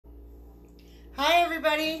Hi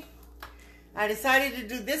everybody. I decided to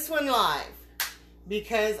do this one live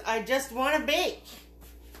because I just want to bake.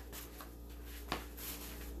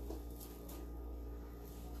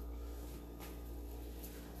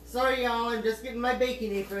 Sorry y'all, I'm just getting my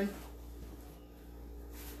baking apron.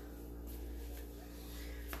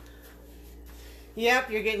 Yep,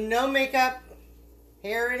 you're getting no makeup,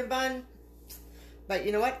 hair in a bun. But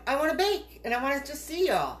you know what? I want to bake and I want to just see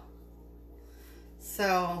y'all.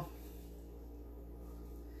 So,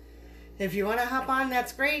 if you want to hop on,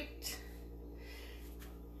 that's great.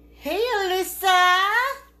 Hey, Alyssa.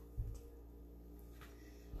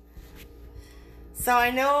 So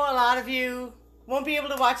I know a lot of you won't be able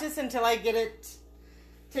to watch this until I get it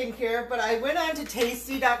taken care of, but I went on to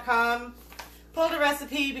tasty.com, pulled a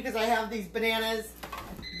recipe because I have these bananas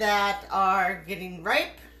that are getting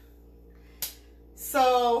ripe.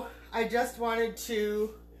 So I just wanted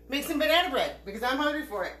to make some banana bread because I'm hungry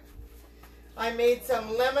for it. I made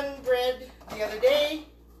some lemon bread the other day,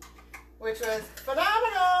 which was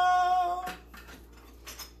phenomenal.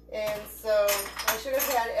 And so I should have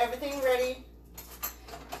had everything ready.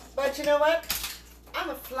 But you know what? I'm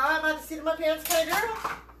a fly by the seat of my pants kind of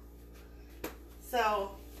girl.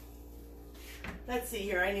 So let's see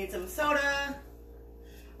here. I need some soda.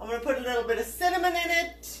 I'm going to put a little bit of cinnamon in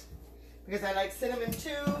it because I like cinnamon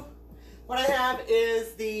too. What I have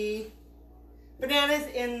is the bananas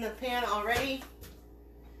in the pan already.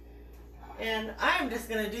 And I'm just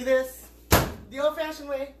going to do this the old-fashioned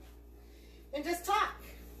way and just talk.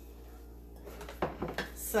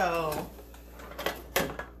 So,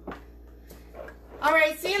 all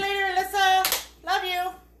right, see you later, Alyssa. Love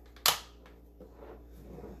you.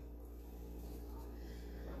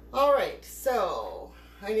 All right, so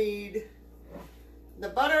I need the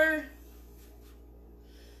butter.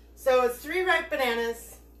 So it's 3 ripe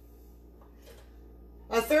bananas,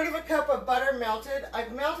 1/3 of a cup of butter melted.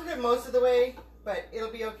 I've melted it most of the way, but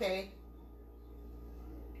it'll be okay.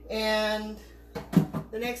 And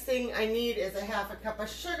the next thing I need is 1/2 cup of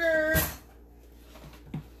sugar.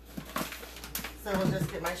 So we'll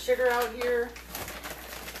just get my sugar out here.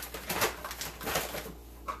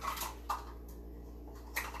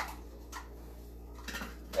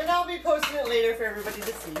 And I'll be posting it later for everybody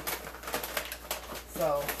to see.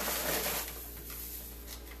 So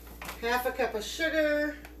 1/2 cup of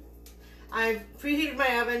sugar. I've preheated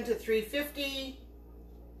my oven to 350.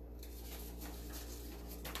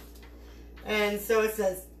 And so it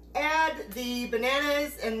says, add the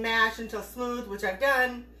bananas and mash until smooth, which I've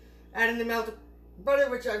done. Add in the melted butter,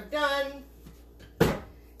 which I've done.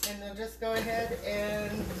 And then just go ahead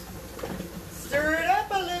and stir it up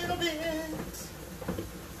a little bit.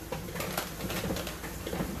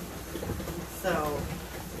 So,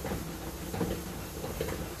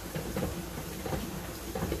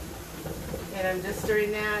 and I'm just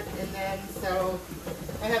stirring that, and then so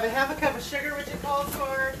I have 1/2 cup of sugar, which it calls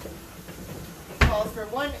for. It calls for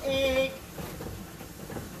 1 egg.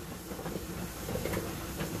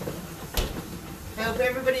 I hope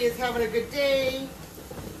everybody is having a good day.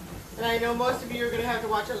 And I know most of you are going to have to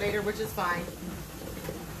watch it later, which is fine.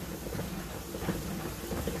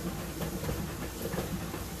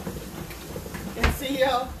 And see,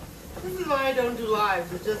 y'all, this is why I don't do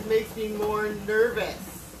lives. It just makes me more nervous.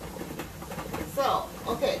 So,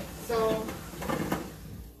 okay, so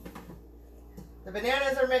the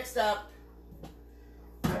bananas are mixed up.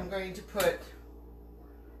 I'm going to put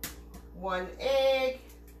 1 egg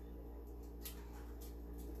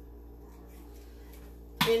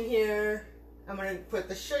in here. I'm going to put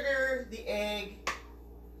the sugar, the egg,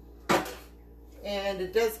 and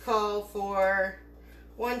it does call for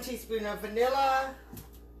 1 teaspoon of vanilla.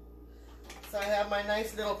 So I have my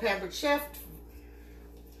nice little Pampered Chef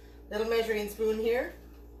little measuring spoon here.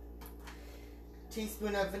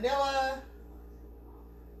 Teaspoon of vanilla.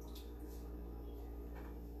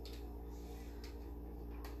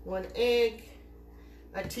 One egg.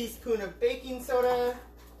 A teaspoon of baking soda.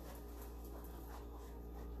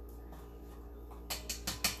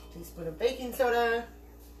 Teaspoon of baking soda.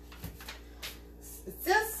 It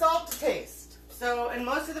says salt to taste. So in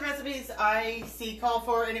most of the recipes I see call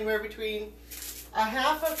for anywhere between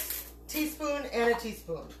 1/2 teaspoon and a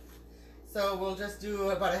teaspoon. So we'll just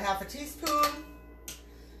do about 1/2 teaspoon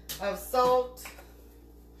of salt.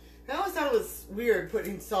 I always thought it was weird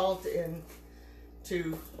putting salt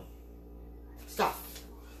into stuff.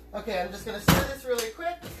 Okay, I'm just going to stir this really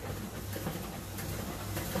quick.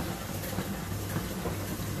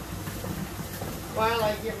 While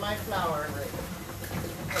I get my flour ready.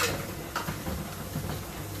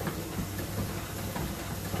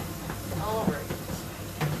 All right.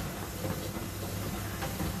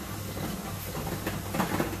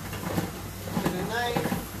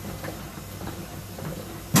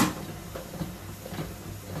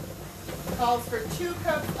 calls for 2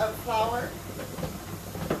 cups of flour.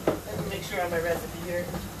 Let me make sure on my recipe here.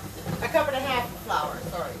 1.5 cups of flour,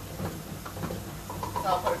 sorry. So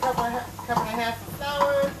I'll put a cup and a half of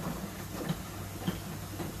flour.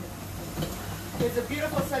 It's a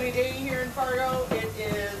beautiful sunny day here in Fargo. It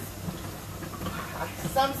is,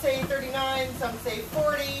 some say 39, some say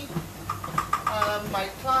 40.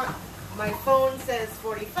 My phone says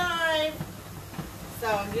 45.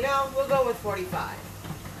 So, you know, we'll go with 45.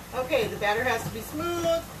 Okay, the batter has to be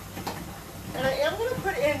smooth. And I am going to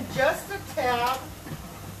put in just a tad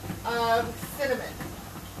of cinnamon.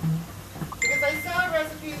 Because I saw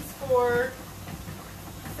recipes for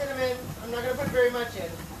cinnamon. I'm not going to put very much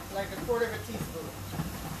in, like 1/4 teaspoon.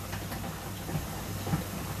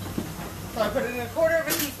 So I put in 1/4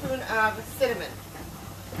 teaspoon of cinnamon.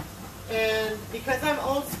 And because I'm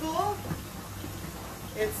old school,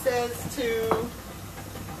 it says to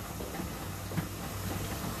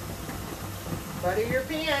butter your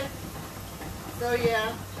pan. So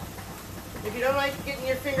yeah, if you don't like getting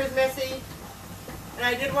your fingers messy, and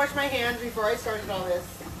I did wash my hands before I started all this.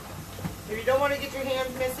 If you don't want to get your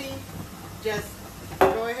hands messy, just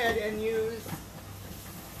go ahead and use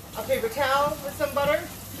a paper towel with some butter.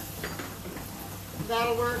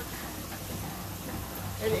 That'll work.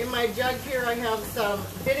 And in my jug here I have some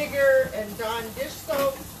vinegar and Dawn dish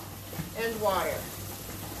soap and water.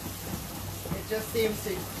 It just seems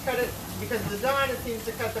to cut it, because of the Dawn, it seems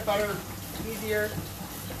to cut the butter easier.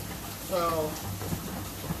 So,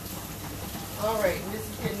 alright, this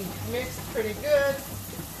is getting mixed pretty good.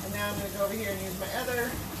 And now I'm going to go over here and use my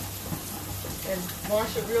other and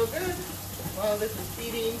wash it real good while this is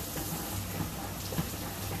feeding.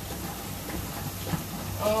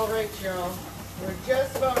 Alright, y'all. We're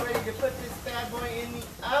just about ready to put this bad boy in the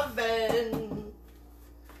oven.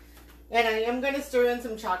 And I am going to stir in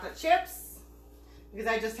some chocolate chips, because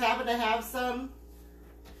I just happen to have some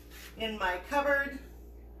in my cupboard,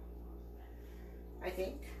 I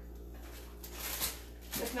think.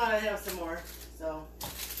 If not, I have some more. So,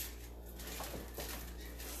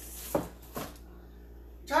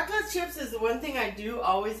 chocolate chips is the one thing I do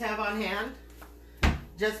always have on hand,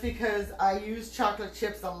 just because I use chocolate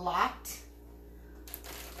chips a lot.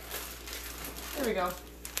 There we go.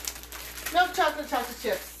 Milk chocolate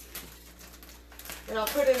chips. And I'll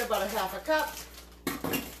put in about 1/2 cup.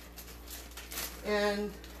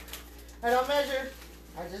 And I don't measure,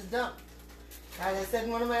 I just dump. As I said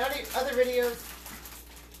in one of my other videos,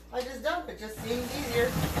 I just dump. It just seems easier.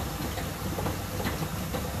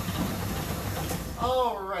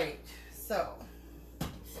 Alright, so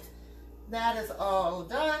that is all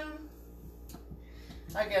done.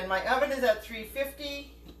 Again, my oven is at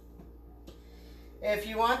 350. If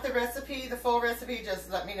you want the recipe, the full recipe,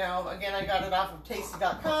 just let me know. Again, I got it off of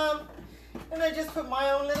tasty.com, and I just put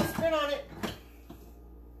my own little spin on it,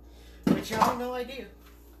 which y'all know I do.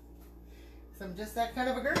 So I'm just that kind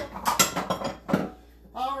of a girl.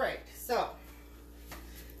 Alright, so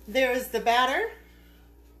there's the batter.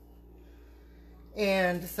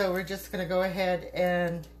 And so we're just going to go ahead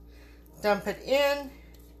and dump it in.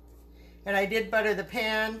 And I did butter the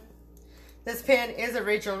pan. This pan is a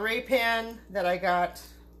Rachel Ray pan that I got,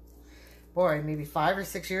 boy, maybe 5 or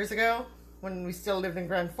 6 years ago when we still lived in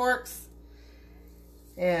Grand Forks.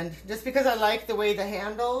 And just because I like the way the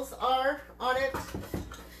handles are on it,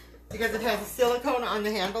 because it has a silicone on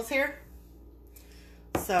the handles here.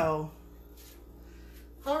 So,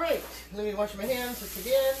 alright, let me wash my hands just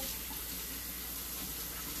again.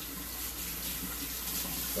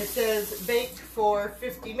 It says bake for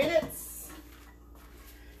 50 minutes.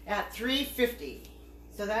 At 350.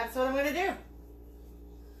 So that's what I'm going to do.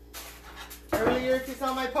 Earlier, if you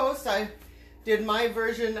saw my post, I did my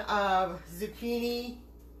version of zucchini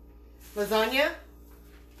lasagna,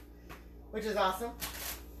 which is awesome.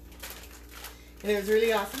 And it was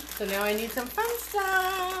really awesome. So now I need some fun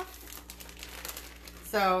stuff.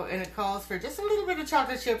 So, and it calls for just a little bit of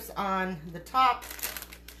chocolate chips on the top.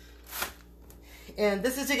 And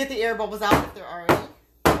this is to get the air bubbles out if there are any.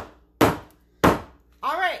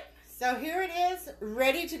 Alright, so here it is,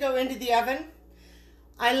 ready to go into the oven.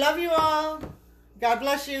 I love you all. God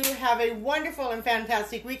bless you. Have a wonderful and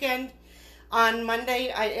fantastic weekend. On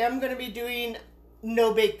Monday, I am going to be doing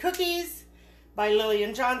No Bake Cookies by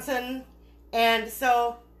Lillian Johnson. And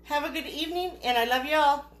so, have a good evening, and I love you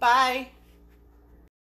all. Bye.